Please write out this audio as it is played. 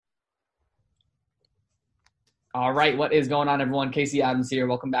All right, what is going on, everyone? Casey Adams here.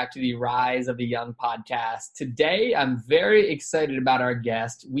 Welcome back to the Rise of the Young podcast. Today, I'm very excited about our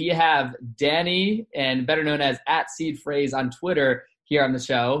guest. We have Danny, and better known as @SeedPhrase on Twitter, here on the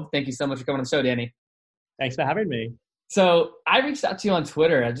show. Thank you so much for coming on the show, Danny. Thanks for having me. So I reached out to you on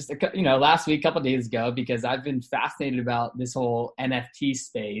Twitter just last week, a couple of days ago, because I've been fascinated about this whole NFT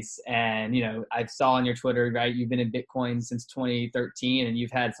space. And I saw on your Twitter, right, you've been in Bitcoin since 2013, and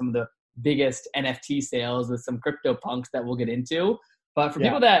you've had some of the biggest NFT sales with some crypto punks that we'll get into. But for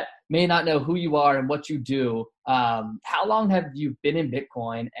people that may not know who you are and what you do, how long have you been in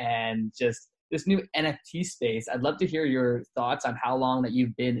Bitcoin and just this new NFT space? I'd love to hear your thoughts on how long that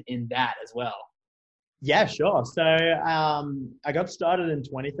you've been in that as well. Yeah, sure. So I got started in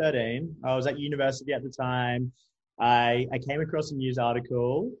 2013. I was at university at the time. I came across a news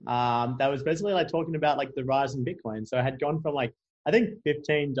article that was basically like talking about like the rise in Bitcoin. So I had gone from like, I think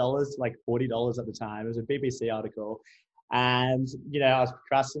 $15 to like $40 at the time. It was a BBC article. And, I was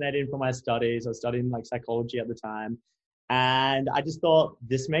procrastinating for my studies. I was studying like psychology at the time. And I just thought,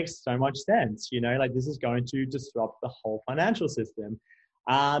 this makes so much sense, like this is going to disrupt the whole financial system.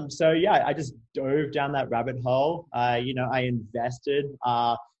 I just dove down that rabbit hole. I invested,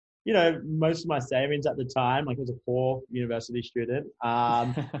 most of my savings at the time, like I was a poor university student.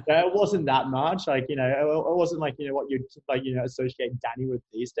 It wasn't that much, it wasn't like, what you'd like, associate Danny with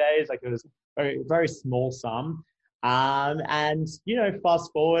these days. Like it was very, very small sum.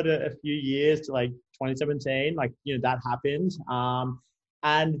 Fast forward a few years to like 2017, that happened.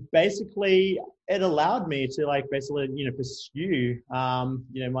 And basically it allowed me to pursue,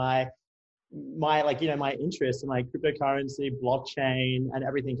 my interest in like cryptocurrency, blockchain and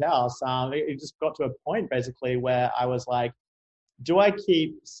everything else. It just got to a point basically where I was like, do I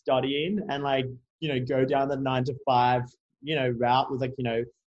keep studying and go down the 9 to 5, route with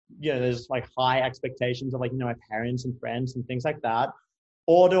there's like high expectations of my parents and friends and things like that?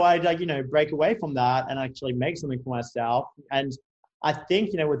 Or do I break away from that and actually make something for myself? And I think,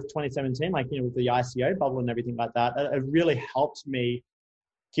 with 2017, with the ICO bubble and everything like that, it really helped me,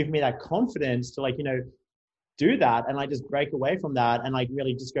 give me that confidence to do that and just break away from that and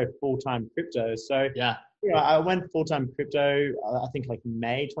really just go full-time crypto. So I went full-time crypto, I think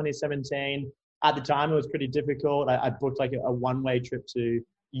May 2017. At the time, it was pretty difficult. I booked a one-way trip to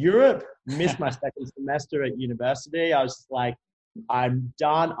Europe, missed my second semester at university. I was just like, I'm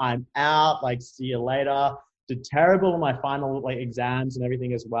done, I'm out, see you later. Did terrible in my final exams and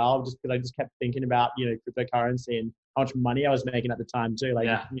everything as well, just because I just kept thinking about cryptocurrency and how much money I was making at the time too.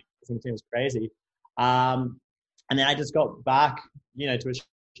 It was crazy. And then I just got back to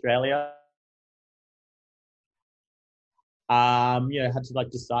Australia. Had to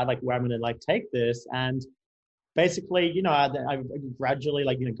decide where I'm going to take this, and basically I gradually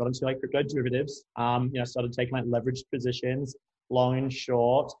got into crypto derivatives. Started taking leveraged positions, long and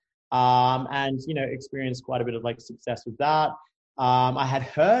short. And experienced quite a bit of success with that. I had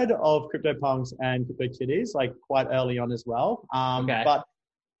heard of CryptoPunks and CryptoKitties quite early on as well. But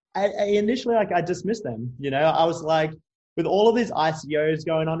I initially I dismissed them. I was with all of these ICOs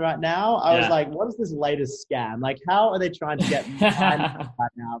going on right now, I was what is this latest scam? How are they trying to get money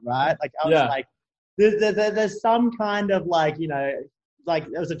right now, right? I was there's some kind of it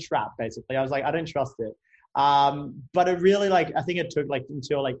was a trap basically. I was I don't trust it. But it really I think it took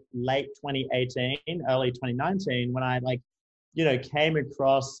until late 2018, early 2019 when I came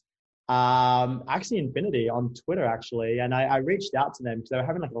across Axie Infinity on Twitter actually, and I reached out to them because they were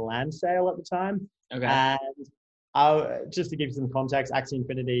having a land sale at the time. Okay. And just to give you some context, Axie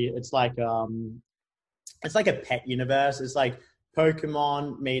Infinity, it's like a pet universe. It's like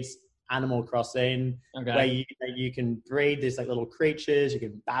Pokemon meets Animal Crossing, where you can breed these little creatures, you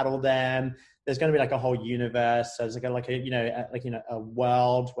can battle them. There's going to be a whole universe. So there's a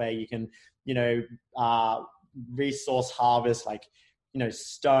world where you can resource harvest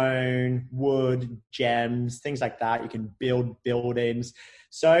stone, wood, gems, things like that. You can build buildings.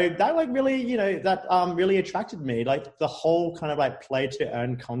 So that really really attracted me. The whole kind of play to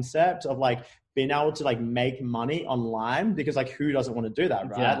earn concept of being able to make money online, because who doesn't want to do that,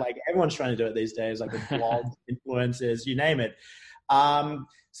 right? Yeah. Everyone's trying to do it these days, with blogs, influencers, you name it. I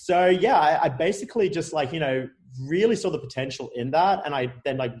basically just really saw the potential in that, and I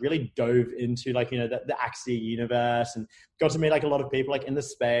then really dove into the Axie universe and got to meet a lot of people in the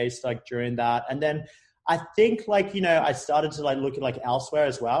space during that. And then I think I started to look at elsewhere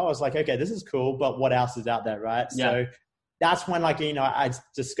as well. I was okay, this is cool, but what else is out there, right? So that's when I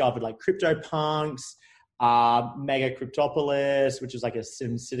discovered CryptoPunks, Mega Cryptopolis, which is a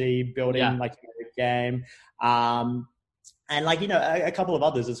SimCity building game, and a couple of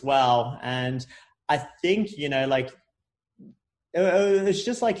others as well. And I think, like, it's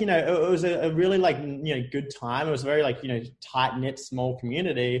just like, it was a really like, good time. It was a very like, tight knit, small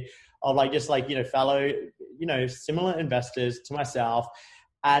community of like, just like, fellow, similar investors to myself.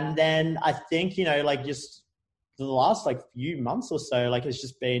 And then I think, like just the last like few months or so, like it's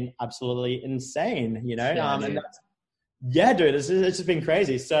just been absolutely insane, and yeah, dude, it's just been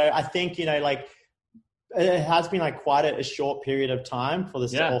crazy. So I think, like it has been like quite a short period of time for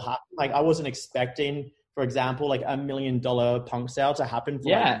this to all happen. Like I wasn't expecting, for example, like $1 million punk sale to happen.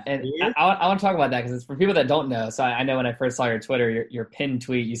 And I want to talk about that because it's for people that don't know. So I know when I first saw your Twitter, your pinned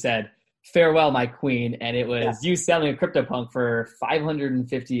tweet, you said, "Farewell, my queen," and it was you selling a CryptoPunk for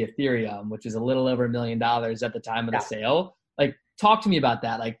 550 Ethereum, which is a little over $1 million at the time of the sale. Like, talk to me about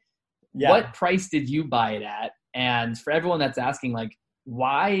that. Like, what price did you buy it at? And for everyone that's asking, like,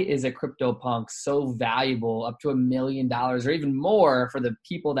 why is a CryptoPunk so valuable, up to $1 million or even more, for the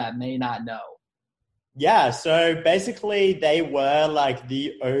people that may not know? Yeah, so basically they were like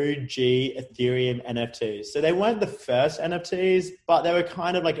the OG Ethereum NFTs. So they weren't the first NFTs, but they were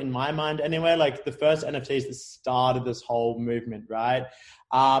kind of like, in my mind anyway, like the first NFTs that started this whole movement, right?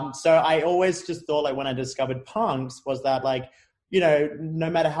 So I always just thought, like, when I discovered punks, was that like, no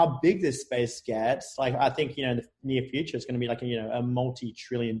matter how big this space gets, like I think, in the near future, it's going to be like, a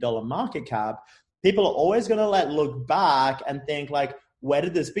multi-trillion-dollar market cap. People are always going to look back and think like, where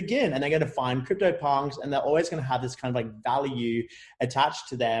did this begin? And they're going to find CryptoPunks, and they're always going to have this kind of like value attached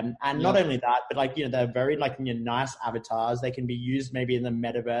to them. And not only that, but like, they're very like, nice avatars. They can be used maybe in the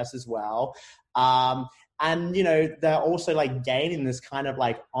metaverse as well. And, they're also like gaining this kind of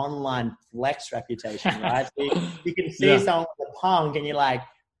like online flex reputation, right? So you can see someone with a punk and you're like,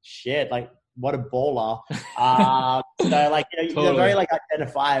 shit, like, what a baller. So like, totally. They're very like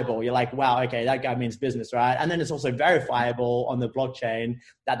identifiable. You're like, wow, okay, that guy means business, right? And then it's also verifiable on the blockchain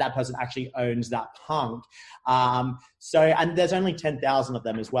that person actually owns that punk. And there's only 10,000 of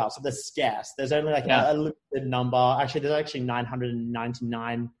them as well. So they're scarce. There's only like a limited number. Actually, there's actually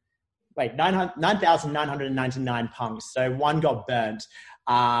 9,999 punks. So one got burnt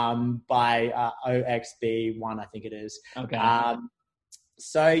by OXB1, I think it is. Okay.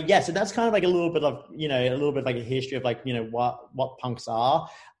 So that's kind of like a little bit like a history of like, what punks are.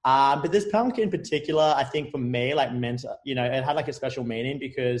 But this punk in particular, I think for me, like meant, it had like a special meaning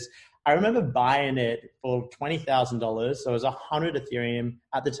because I remember buying it for $20,000. So it was 100 Ethereum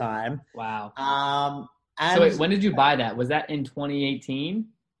at the time. Wow. And so wait, when did you buy that? Was that in 2018?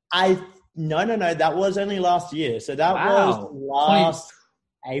 No. That was only last year. So that was last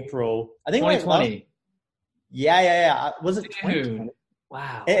April. I think 2020. Yeah. Was it 2020?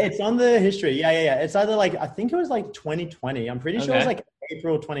 Wow. It's on the history. Yeah. It's either like, I think it was like 2020. I'm pretty sure it was like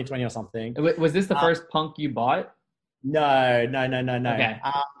April 2020 or something. Was this the first punk you bought? No. Okay.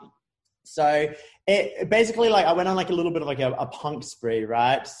 So it basically, like, I went on like a little bit of like a punk spree,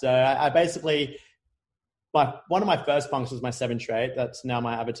 right? So I basically, one of my first punks was my 7 Trait. That's now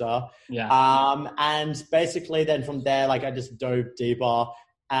my avatar. Yeah. And basically then from there, like I just dove deeper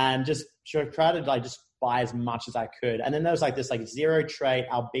and just tried to like just buy as much as I could. And then there was like this like 0 trait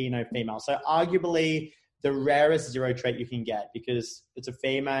albino female. So arguably the rarest 0 trait you can get because it's a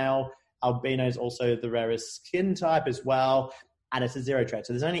female. Albino is also the rarest skin type as well. And it's a 0 trait.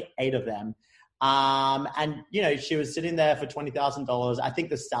 So there's only 8 of them. And she was sitting there for $20,000. I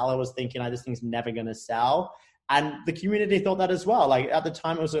think the seller was thinking, this thing's never going to sell. And the community thought that as well. Like at the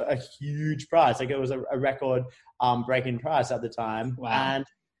time it was a huge price. Like it was a record breaking price at the time. Wow. And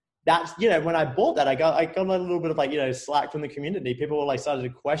that's, when I bought that, I got a little bit of like, slack from the community. People were like started to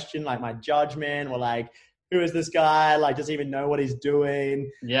question like my judgment, were like, who is this guy? Like, does he even know what he's doing?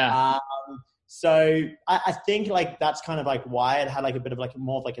 Yeah. So I think like that's kind of like why it had like a bit of like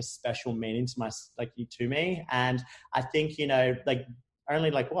more of like a special meaning to me. And I think, like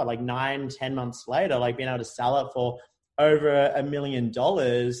only like 9-10 months later, like being able to sell it for over $1 million,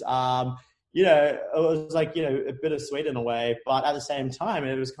 it was like, a bittersweet in a way, but at the same time,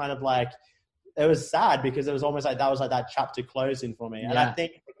 it was kind of like, it was sad because it was almost like, that was like that chapter closing for me. And I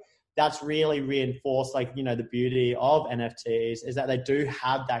think that's really reinforced like, the beauty of NFTs is that they do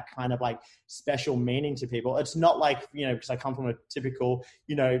have that kind of like special meaning to people. It's not like, because I come from a typical,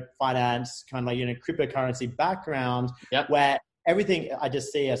 finance kind of like, cryptocurrency background where everything I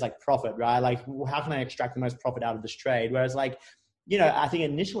just see as like profit, right? Like how can I extract the most profit out of this trade? Whereas like, I think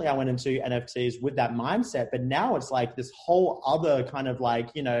initially I went into NFTs with that mindset, but now it's like this whole other kind of like,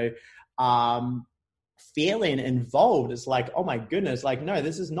 feeling involved. It's like, oh my goodness, like, no,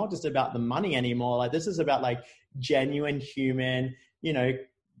 this is not just about the money anymore. Like this is about like genuine human,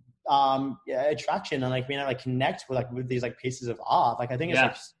 attraction and like being able to connect with these like pieces of art. Like I think it's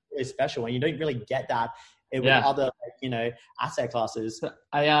like really special, and you don't really get that with other, asset classes. So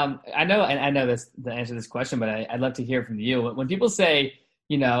I know this the answer to this question, but I'd love to hear from you. When people say,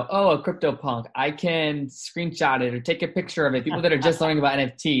 oh, a CryptoPunk, I can screenshot it or take a picture of it. People that are just learning about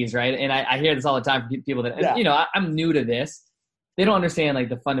NFTs, right? And I hear this all the time from people that, I'm new to this. They don't understand like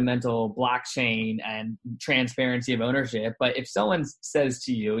the fundamental blockchain and transparency of ownership. But if someone says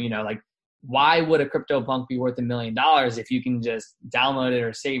to you, like, why would a CryptoPunk be worth $1 million if you can just download it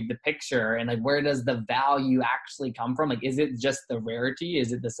or save the picture? And like, where does the value actually come from? Like, is it just the rarity?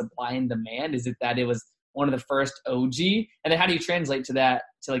 Is it the supply and demand? Is it that it was one of the first OG? And then how do you translate to that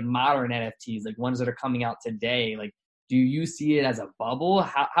to like modern NFTs, like ones that are coming out today? Like, do you see it as a bubble?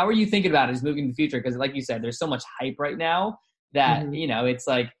 How are you thinking about it as moving in the future? Because like you said, there's so much hype right now that, it's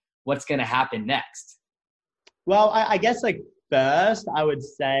like, what's going to happen next? Well, I guess like first, I would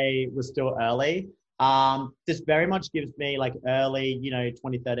say we're still early. This very much gives me like early,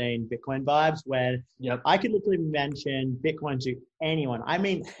 2013 Bitcoin vibes where I could literally mention Bitcoin to anyone. I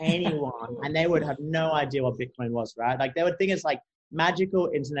mean, anyone, and they would have no idea what Bitcoin was, right? Like they would think it's like magical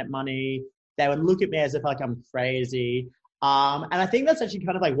internet money. They would look at me as if like I'm crazy. And I think that's actually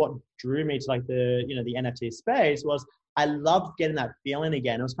kind of like what drew me to like the, the NFT space was I loved getting that feeling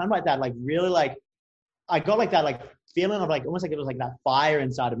again. It was kind of like that, like really like, I got like that like feeling of like almost like it was like that fire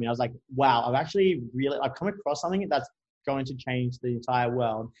inside of me. I was like, wow, I've come across something that's going to change the entire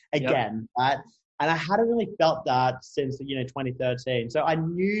world again, right? And I hadn't really felt that since 2013. So I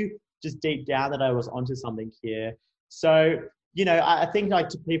knew just deep down that I was onto something here. So I think like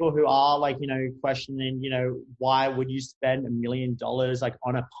to people who are like questioning why would you spend $1 million like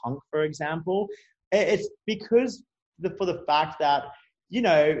on a punk, for example, it's because for the fact that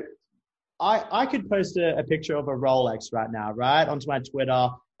I could post a picture of a Rolex right now, right, onto my Twitter,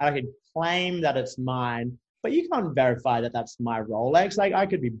 and I could claim that it's mine, but you can't verify that that's my Rolex. Like I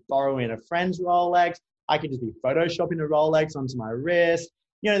could be borrowing a friend's Rolex. I could just be photoshopping a Rolex onto my wrist.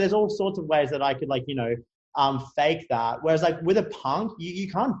 There's all sorts of ways that I could like, fake that. Whereas like with a punk, you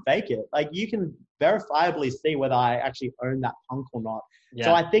can't fake it. Like you can verifiably see whether I actually own that punk or not. Yeah.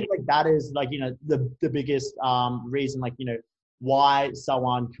 So I think like that is like, the biggest reason, like, why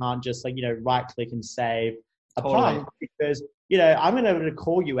someone can't just like, right click and save a punk, because, I'm going to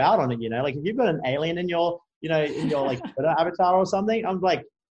call you out on it, like if you've got an alien in your, in your like Twitter avatar or something, I'm like,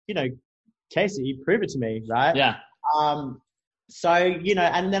 Casey, prove it to me. Right. Yeah. So,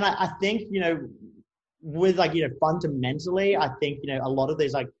 and then I think, with like, fundamentally, I think, a lot of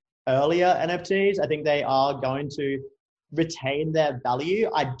these like earlier NFTs, I think they are going to retain their value.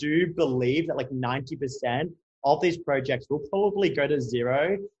 I do believe that like 90% of these projects will probably go to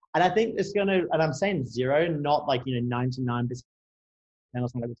zero. And I think it's going to, and I'm saying zero, not like, 99% or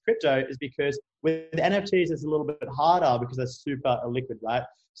something like with crypto, is because with NFTs, it's a little bit harder because they're super illiquid, right?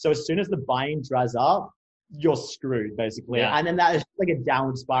 So as soon as the buying dries up, you're screwed basically. Yeah. And then that is like a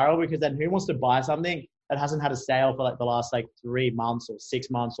downward spiral, because then who wants to buy something that hasn't had a sale for like the last like 3 months or 6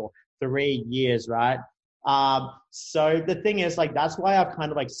 months or 3 years, right? So the thing is like, that's why I've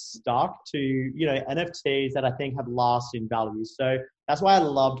kind of like stuck to, NFTs that I think have lasting value. So that's why I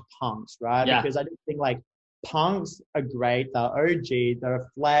loved punks, right? Yeah. Because I just think like punks are great. They're OG, they're a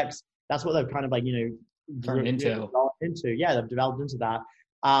flex. That's what they've kind of like, turned into. Yeah, they've developed into that.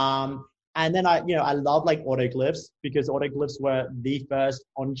 And then I love like autoglyphs, because autoglyphs were the first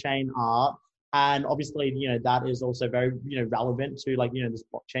on-chain art. And obviously, that is also very, relevant to like, this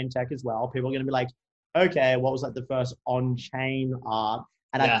blockchain tech as well. People are going to be like, okay, what was like the first on-chain art?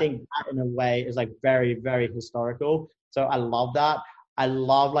 And I think that in a way is like very, very historical. So I love that. I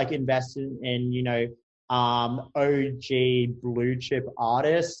love like investing in, OG blue chip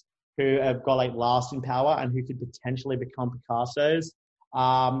artists who have got like lasting power and who could potentially become Picassos,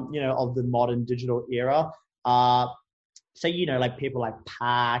 of the modern digital era. So, like people like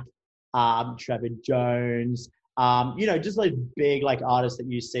Pac, Trevor Jones, just like big like artists that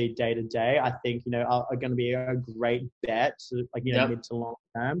you see day to day, I think, are going to be a great bet, to, like, mid to long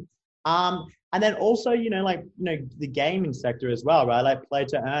term. And then also, the gaming sector as well, right? Like play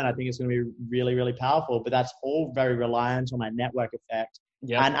to earn, I think it's going to be really, really powerful, but that's all very reliant on that network effect.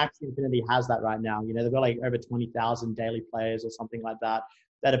 Yep. And Axie Infinity has that right now. They've got like over 20,000 daily players or something like that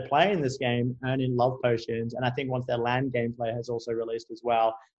are playing this game, earning love potions. And I think once their land gameplay has also released as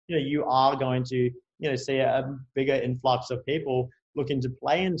well, you are going to, see a bigger influx of people looking to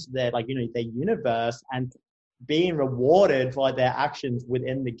play into their, like, their universe and being rewarded for like their actions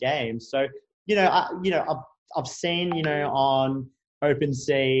within the game. So, I've seen, on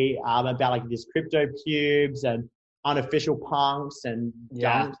OpenSea about like these crypto cubes and unofficial punks and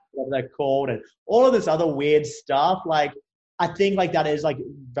dunks, what they're called, and all of this other weird stuff. Like, I think like that is like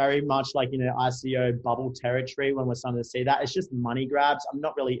very much like, ICO bubble territory when we're starting to see that. It's just money grabs. I'm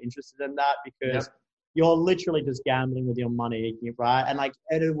not really interested in that because you're literally just gambling with your money, right? And like,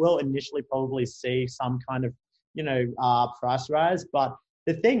 it will initially probably see some kind of, price rise. But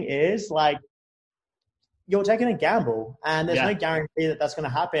the thing is, like, you're taking a gamble and there's no guarantee that that's going to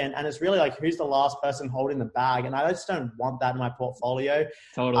happen. And it's really like, who's the last person holding the bag? And I just don't want that in my portfolio.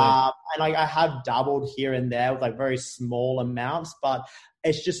 Totally. And like, I have dabbled here and there with like very small amounts, but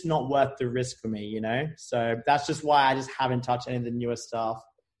it's just not worth the risk for me, So that's just why I just haven't touched any of the newer stuff.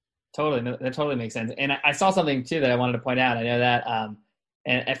 Totally. That totally makes sense. And I saw something too that I wanted to point out. I know that,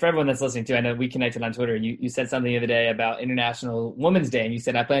 and for everyone that's listening to, I know we connected on Twitter. You said something the other day about International Women's Day, and you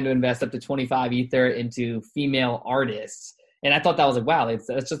said, I plan to invest up to 25 Ether into female artists. And I thought that was like, wow, it's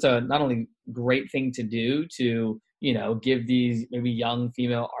just a not only great thing to do to, give these maybe young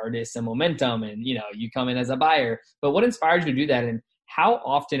female artists some momentum and, you come in as a buyer, but what inspired you to do that? And how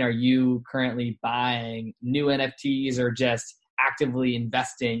often are you currently buying new NFTs or just actively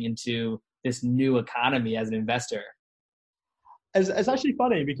investing into this new economy as an investor? It's actually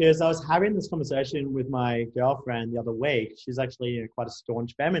funny because I was having this conversation with my girlfriend the other week. She's actually quite a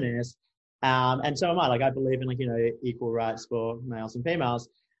staunch feminist. And so am I. Like, I believe in like, equal rights for males and females.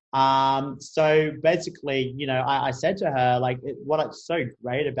 So basically, I said to her, like, what's so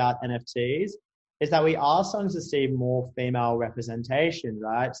great about NFTs is that we are starting to see more female representation,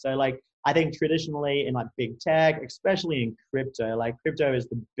 right? So like, I think traditionally in like big tech, especially in crypto, like crypto is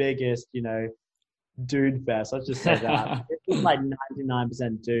the biggest, dude fest. Let's just say that. It's like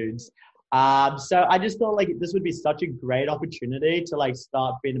 99% dudes. So I just thought like this would be such a great opportunity to like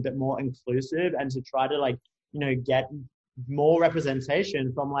start being a bit more inclusive and to try to like, get more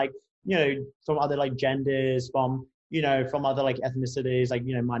representation from like, from other like genders, from other like ethnicities, like,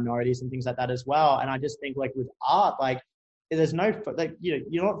 minorities and things like that as well. And I just think like with art, like there's no, like,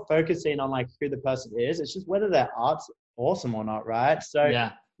 you're not focusing on like who the person is. It's just whether their art's awesome or not. Right. So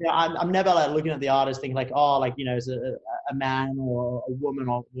yeah. I'm never like looking at the artist thinking like, oh, like, is it a man or a woman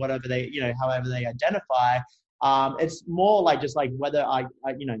or whatever they, however they identify. It's more like just like whether I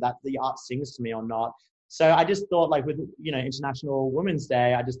that the art sings to me or not. So I just thought like with, International Women's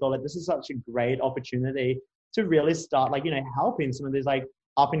Day, I just thought like this is such a great opportunity to really start like, helping some of these like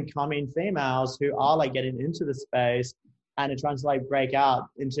up and coming females who are like getting into the space and are trying to like break out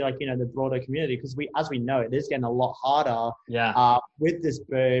into like, the broader community. Because as we know, it is getting a lot harder with this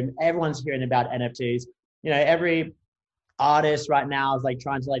boom. Everyone's hearing about NFTs. Every artist right now is like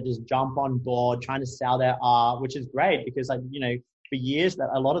trying to like just jump on board, trying to sell their art, which is great because like, for years that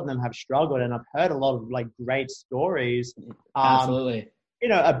a lot of them have struggled. And I've heard a lot of like great stories. Absolutely.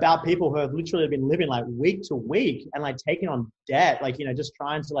 About people who have literally been living like week to week and like taking on debt, like, just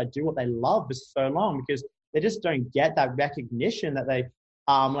trying to like do what they love for so long because they just don't get that recognition that they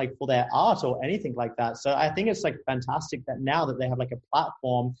like for their art or anything like that. So I think it's like fantastic that now that they have like a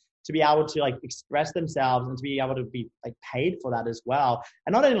platform to be able to like express themselves and to be able to be like paid for that as well.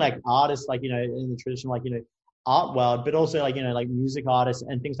 And not only like artists, like, in the traditional, like, art world, but also like, like music artists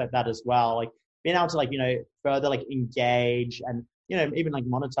and things like that as well. Like being able to like, further like engage and, even like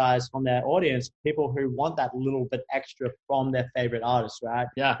monetize from their audience, people who want that little bit extra from their favorite artists, right?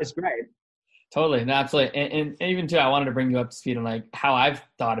 Yeah. It's great. Totally. No, absolutely. And even too, I wanted to bring you up to speed on like how I've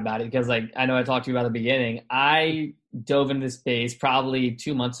thought about it because like, I know I talked to you about the beginning. I dove into this space probably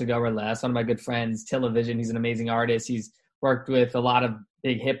 2 months ago or less. One of my good friends, Television, he's an amazing artist. He's worked with a lot of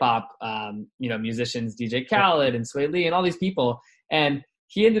big hip hop, musicians, DJ Khaled and Sway Lee and all these people. And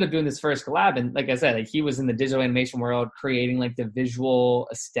he ended up doing this first collab. And like I said, like he was in the digital animation world, creating like the visual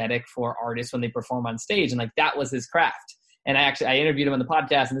aesthetic for artists when they perform on stage. And like, that was his craft. And I interviewed him on the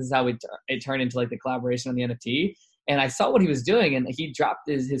podcast, and this is how it turned into like the collaboration on the NFT. And I saw what he was doing, and he dropped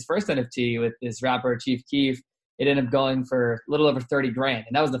his first NFT with this rapper Chief Keef. It ended up going for a little over $30,000, and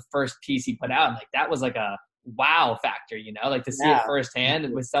that was the first piece he put out. And like that was like a wow factor, like to see it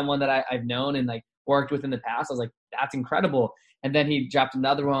firsthand with someone that I've known and like worked with in the past. I was like, that's incredible. And then he dropped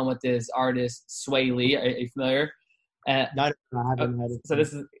another one with this artist Sway Lee. Are you familiar? No, I haven't heard it. So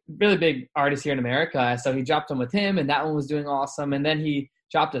this is a really big artist here in America. So he dropped one with him, and that one was doing awesome. And then he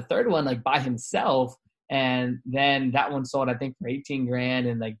dropped a third one like by himself, and then that one sold I think for $18,000,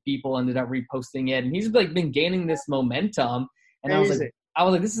 and like people ended up reposting it, and he's like been gaining this momentum. And Amazing. I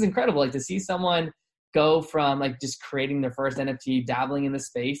was like, this is incredible. Like to see someone go from like just creating their first NFT, dabbling in the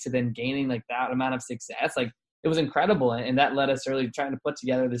space, to then gaining like that amount of success. Like it was incredible, and that led us really trying to put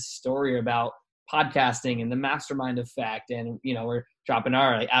together this story about podcasting and the mastermind effect. And we're dropping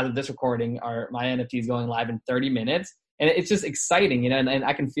our, like, as of this recording, my NFT is going live in 30 minutes, And it's just exciting, and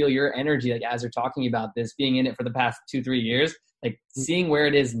I can feel your energy, like, as you're talking about this, being in it for the past 2-3 years, like seeing where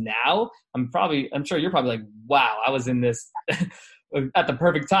it is now. I'm sure you're probably like, wow, I was in this at the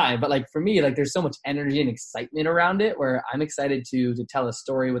perfect time. But like for me, like there's so much energy and excitement around it where I'm excited to tell a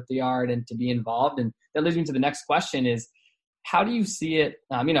story with the art and to be involved. And that leads me to the next question is, how do you see it?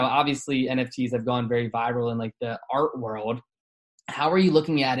 Obviously NFTs have gone very viral in like the art world. How are you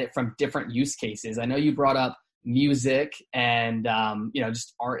looking at it from different use cases? I know you brought up music and,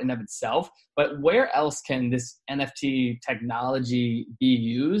 just art in of itself, but where else can this NFT technology be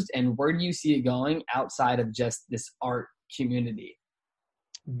used, and where do you see it going outside of just this art community?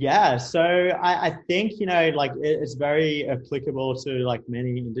 Yeah, so I think, it's very applicable to like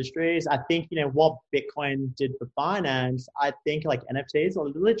many industries. I think, what Bitcoin did for finance, I think like NFTs are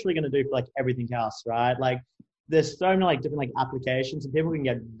literally going to do for like everything else, right? Like there's so many like different like applications, and people can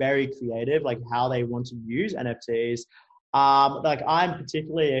get very creative, like how they want to use NFTs. Like I'm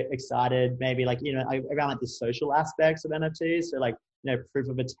particularly excited, maybe like, around like the social aspects of NFTs. So like, proof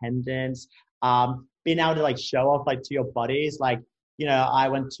of attendance, being able to like show off like to your buddies, like, I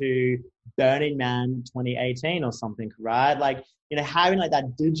went to Burning Man 2018 or something, right? Like, having like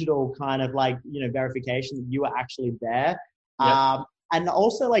that digital kind of like, verification that you were actually there. Yep. And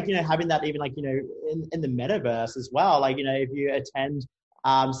also like, having that even like, in the metaverse as well. Like, if you attend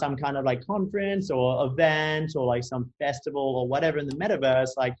some kind of like conference or event or like some festival or whatever in the metaverse,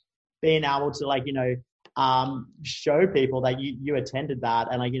 like being able to like, show people that you attended that,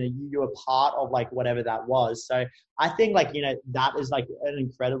 and like, you were part of like whatever that was. So I think like, that is like an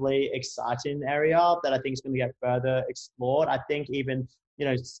incredibly exciting area that I think is going to get further explored. I think even,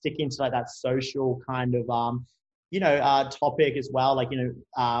 sticking to like that social kind of, topic as well, like,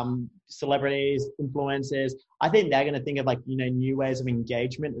 celebrities, influencers, I think they're going to think of like, new ways of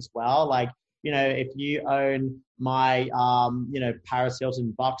engagement as well. Like, if you own my, Paris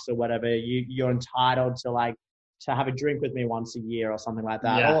Hilton bucks or whatever, you're entitled to like, to have a drink with me once a year or something like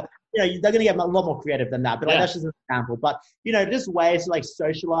that. Yeah. Or, they're going to get a lot more creative than that, but like, that's just an example. But, just ways to like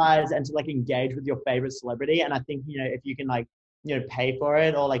socialize and to like engage with your favorite celebrity. And I think, if you can like, pay for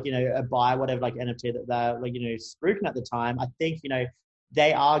it or like, buy whatever like NFT that they're like, spruiking at the time, I think,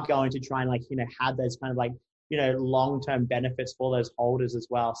 they are going to try and like, have those kind of like, long-term benefits for those holders as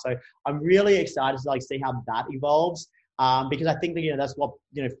well. So I'm really excited to like see how that evolves, because I think that, that's what,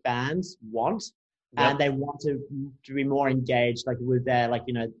 fans want. Yep. And they want to be more engaged, like with their, like,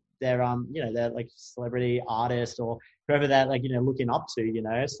 their like celebrity artist or whoever they're like, looking up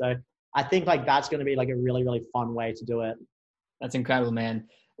to, so I think like that's going to be like a really, really fun way to do it. That's incredible, man.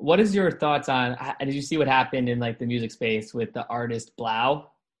 What is your thoughts on, did you see what happened in like the music space with the artist 3LAU?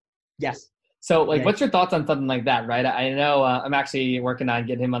 Yes. So like, What's your thoughts on something like that, right? I know I'm actually working on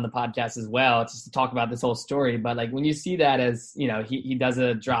getting him on the podcast as well, just to talk about this whole story. But like when you see that as, he does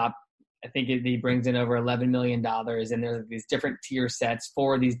a drop, I think he brings in over $11 million, and there's these different tier sets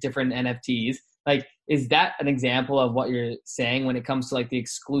for these different NFTs. Like, is that an example of what you're saying when it comes to like the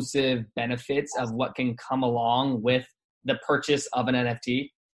exclusive benefits of what can come along with the purchase of an NFT?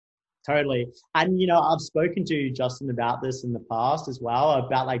 Totally. And, I've spoken to Justin about this in the past as well,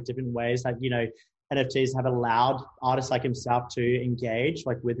 about like different ways that, NFTs have allowed artists like himself to engage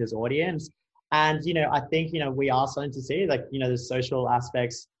like with his audience. And, I think, we are starting to see like, the social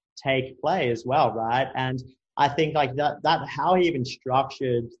aspects take play as well. Right. And I think like that how he even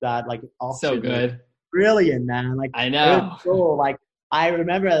structured that, like, so good. Brilliant, man. Like, I know. Cool. Like, I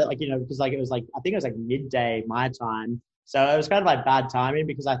remember like, because like, it was like, I think it was like midday my time. So it was kind of like bad timing,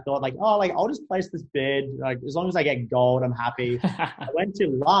 because I thought like, oh, like I'll just place this bid. Like as long as I get gold, I'm happy. I went to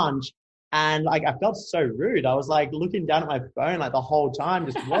lunch and like I felt so rude. I was like looking down at my phone like the whole time,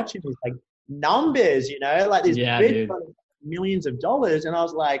 just watching these like numbers, like these big millions of dollars. And I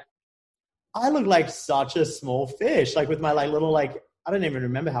was like, I look like such a small fish, like with my like little, like, I don't even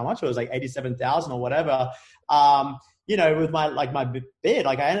remember how much it was, like 87,000 or whatever. With my bid,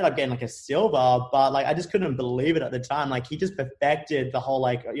 like I ended up getting like a silver, but like I just couldn't believe it at the time. Like he just perfected the whole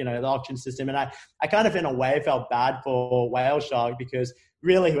like, the auction system. And I kind of in a way felt bad for Whale Shark, because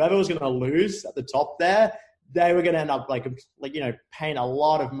really whoever was going to lose at the top there, they were going to end up like, paying a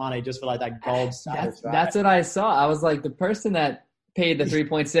lot of money just for like that gold status. That's what I saw. I was like, the person that paid the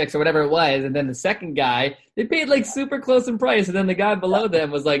 3.6 or whatever it was, and then the second guy, they paid like super close in price, and then the guy below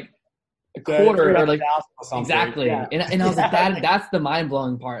them was like a quarter or like exactly. Yeah. And I was like, that's the mind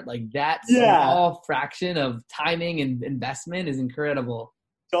blowing part. Like that small fraction of timing and investment is incredible.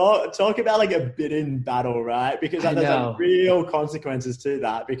 Talk about like a bidding battle, right? Because like, there's like real consequences to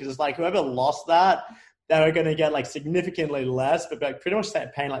that, because it's like whoever lost that they were going to get like significantly less, but like pretty much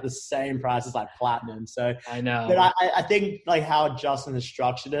paying like the same price as like platinum. So I know. But I think like how Justin has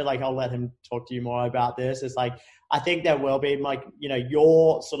structured it, like I'll let him talk to you more about this. It's like, I think there will be like,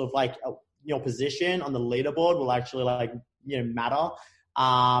 your sort of like your position on the leaderboard will actually like, matter.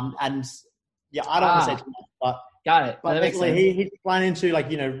 And yeah, I don't want to say too much, but got it. But basically, he's planning to like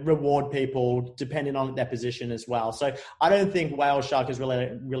reward people depending on their position as well. So I don't think Whale Shark has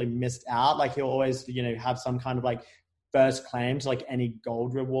really missed out. Like he'll always have some kind of like first claim to like any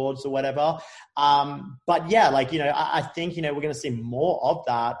gold rewards or whatever. But yeah, like I think we're going to see more of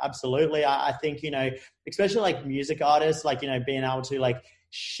that. Absolutely, I think especially like music artists, like being able to like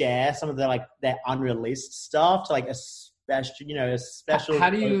share some of their unreleased stuff to like a special. How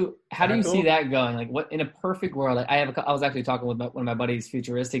do you see that going? Like, what in a perfect world? I was actually talking with one of my buddies,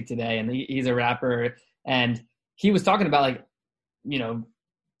 Futuristic, today, and he's a rapper, and he was talking about like,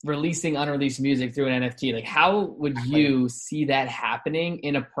 releasing unreleased music through an NFT. Like, how would you see that happening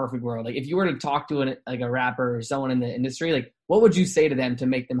in a perfect world? Like, if you were to talk to a rapper or someone in the industry, like, what would you say to them to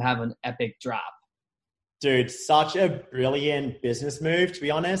make them have an epic drop? Dude, such a brilliant business move, to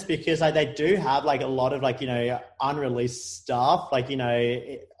be honest, because like they do have like a lot of like, unreleased stuff, like,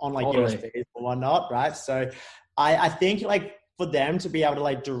 on like Totally. USBs and whatnot, right? So I think like for them to be able to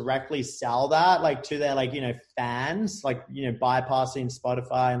like directly sell that like to their like, fans, like, bypassing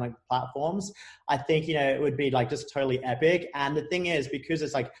Spotify and like platforms, I think, it would be like just totally epic. And the thing is, because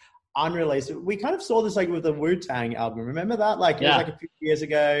it's like unreleased, we kind of saw this like with the Wu-Tang album. Remember that? Like it was like a few years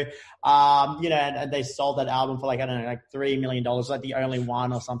ago, and they sold that album for like, I don't know, like $3 million, like the only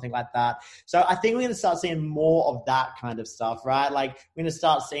one or something like that. So I think we're going to start seeing more of that kind of stuff, right? Like we're going to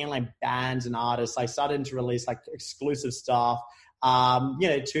start seeing like bands and artists like starting to release like exclusive stuff,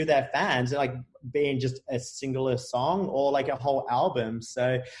 to their fans, like being just a singular song or like a whole album.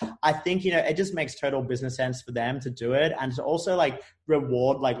 So I think, it just makes total business sense for them to do it and to also like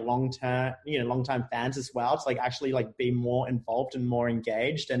reward like long-term fans as well, to like actually like be more involved and more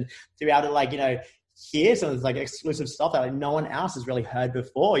engaged and to be able to like, hear some of this like exclusive stuff that like no one else has really heard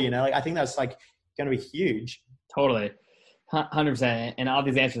before, like I think that's like going to be huge. Totally. 100%. And all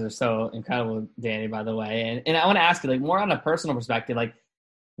these answers are so incredible, Danny, by the way. And I want to ask you, like, more on a personal perspective, like,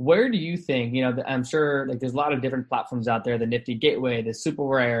 where do you think, I'm sure like there's a lot of different platforms out there, the Nifty Gateway, the Super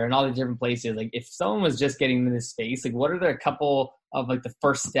Rare, and all these different places. Like, if someone was just getting into this space, like, what are a couple of like the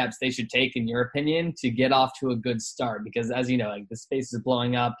first steps they should take, in your opinion, to get off to a good start? Because as you know, like the space is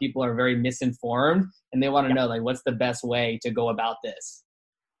blowing up, people are very misinformed, and they want to know like what's the best way to go about this.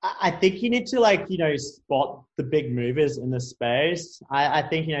 I think you need to like, spot the big movers in the space. I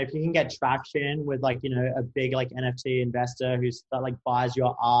think, if you can get traction with like, a big like NFT investor who's like buys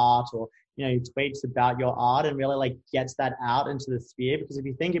your art or, tweets about your art and really like gets that out into the sphere. Because if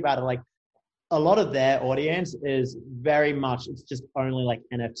you think about it, like a lot of their audience is very much, it's just only like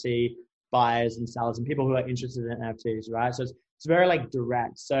NFT buyers and sellers and people who are interested in NFTs, right? So it's very like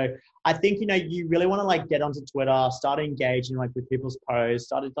direct. So I think, you really want to like get onto Twitter, start engaging like with people's posts,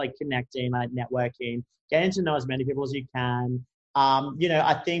 started like connecting, like networking, getting to know as many people as you can.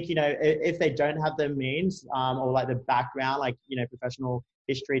 I think, if they don't have the means or like the background, like, professional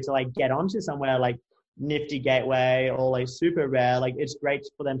history to like get onto somewhere like Nifty Gateway or like Super Rare, like it's great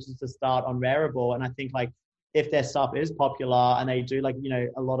for them to start on Rarible. And I think like if their stuff is popular and they do like,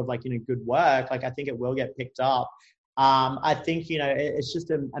 a lot of like, good work, like I think it will get picked up. I think, it's just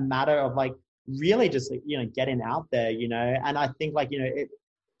a matter of like really just, like, getting out there, and I think like,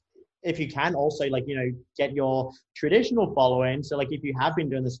 if you can also like, get your traditional following. So like, if you have been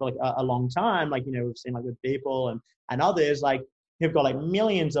doing this for like a long time, like, we've seen like with people and others, like who've got like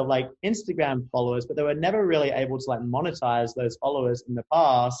millions of like Instagram followers, but they were never really able to like monetize those followers in the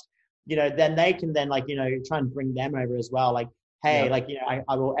past, then they can then like, try and bring them over as well. Like, hey, like,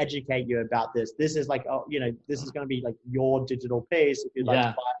 I will educate you about this. This is like, this is going to be like your digital piece if you'd like to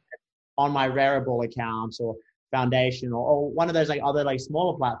buy it on my Rarible account or Foundation or one of those like other like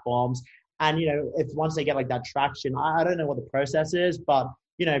smaller platforms. And, if once they get like that traction, I don't know what the process is, but,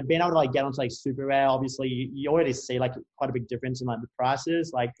 being able to like get onto like Super Rare, obviously you already see like quite a big difference in like the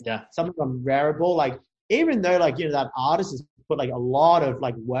prices, like something on Rarible, like even though like, that artist has put like a lot of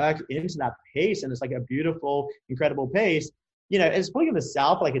like work into that piece and it's like a beautiful, incredible piece, it's probably going to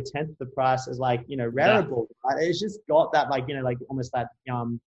sell for like a 10th of the price as like, Rarible. Right? It's just got that like, like almost that,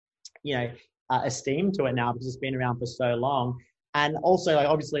 esteem to it now because it's been around for so long. And also like,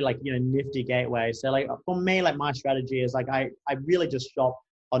 obviously like, Nifty Gateway. So like for me, like my strategy is like, I really just shop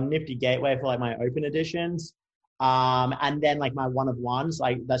on Nifty Gateway for like my open editions. And then like my one of ones,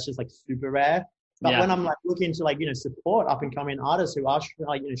 like that's just like super rare. But when I'm like looking to like, support up and coming artists who are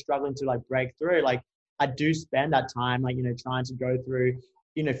like, struggling to like break through, like, I do spend that time, like, trying to go through,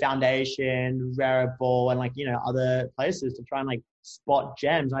 Foundation, Rarible, and like, other places to try and like spot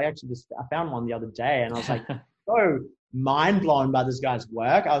gems. I found one the other day and I was like, so mind blown by this guy's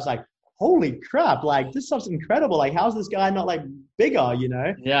work. I was like, holy crap, like this stuff's incredible. Like, how's this guy not like bigger,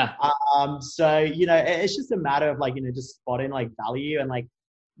 Yeah. So, it's just a matter of like, just spotting like value and like,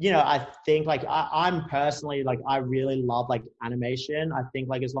 I think like I'm personally like, I really love like animation. I think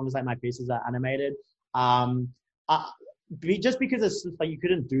like as long as like my pieces are animated, just because it's like you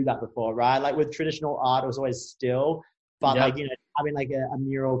couldn't do that before, right? Like with traditional art, it was always still, but Yep. like, having like a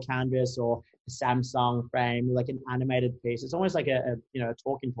mural canvas or a Samsung frame, like an animated piece, it's almost like a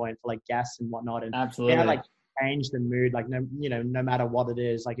talking point for like guests and whatnot. And Absolutely. like change the mood, like no matter what it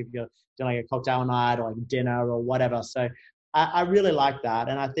is, like if you're doing like a cocktail night or like dinner or whatever. So I really like that.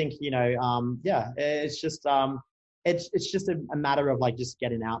 And I think, yeah, it's just a matter of like just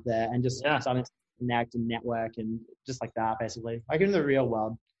getting out there and just starting to connect and network and just like that, basically, like in the real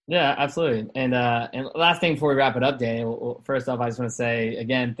world. Yeah, absolutely. And last thing before we wrap it up, Danny, well, first off, I just want to say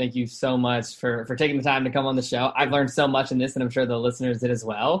again, thank you so much for taking the time to come on the show. I've learned so much in this, and I'm sure the listeners did as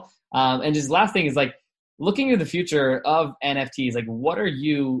well. And just last thing is like looking to the future of NFTs, like what are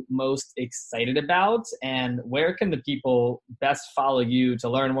you most excited about, and where can the people best follow you to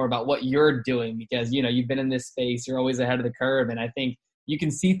learn more about what you're doing? Because, you've been in this space, you're always ahead of the curve. And I think you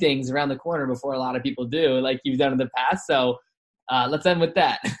can see things around the corner before a lot of people do, like you've done in the past. So let's end with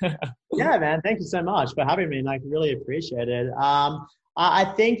that. Yeah, man. Thank you so much for having me. Like, really appreciate it.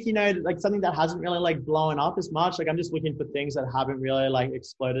 I think, like something that hasn't really like blown up as much, like I'm just looking for things that haven't really like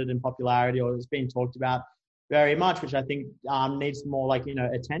exploded in popularity or is being talked about very much, which I think needs more like,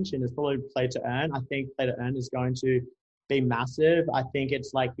 attention, is probably play to earn. I think play to earn is going to be massive. I think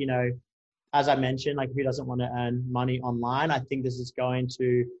it's like, as I mentioned, like who doesn't want to earn money online? I think this is going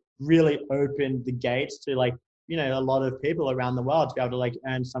to really open the gates to like, a lot of people around the world to be able to like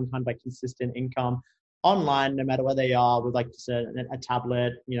earn some kind of like consistent income online, no matter where they are, with like just a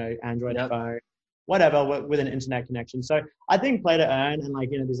tablet, Android phone, whatever, with an internet connection. So I think play to earn and like,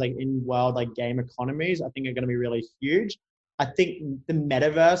 these like in world like game economies, I think are going to be really huge. I think the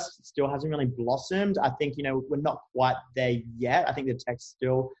metaverse still hasn't really blossomed. I think, we're not quite there yet. I think the tech's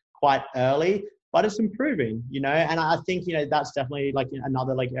still quite early, but it's improving, and I think, that's definitely like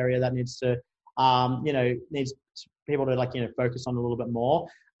another like area that needs to, needs people to like, focus on a little bit more.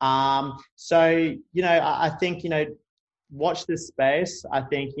 So, I think, watch this space. I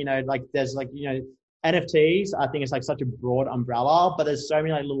think, like there's like, NFTs, I think it's like such a broad umbrella, but there's so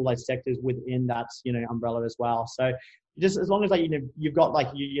many like little like sectors within that, umbrella as well. So just as long as like, you've got like,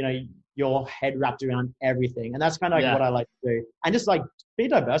 your head wrapped around everything. And that's kind of like what I like to do. And just like be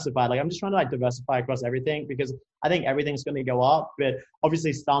diversified. Like I'm just trying to like diversify across everything, because I think everything's going to go up, but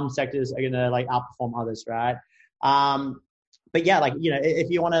obviously some sectors are going to like outperform others. Right. But yeah, like, if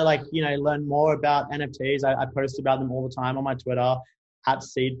you want to like, learn more about NFTs, I post about them all the time on my Twitter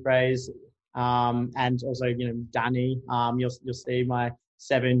 @seedphrase. And also, Danny, you'll see my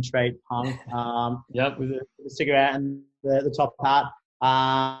 7 trait punk, with the cigarette and the top hat.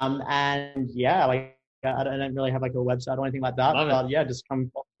 And yeah, like I don't really have like a website or anything like that, but yeah, just come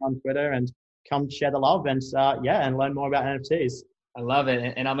on Twitter and come share the love and and learn more about NFTs. I love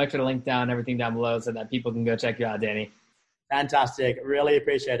it. And I'll make sure to link down everything down below so that people can go check you out, Danny. Fantastic. Really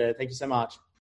appreciate it. Thank you so much.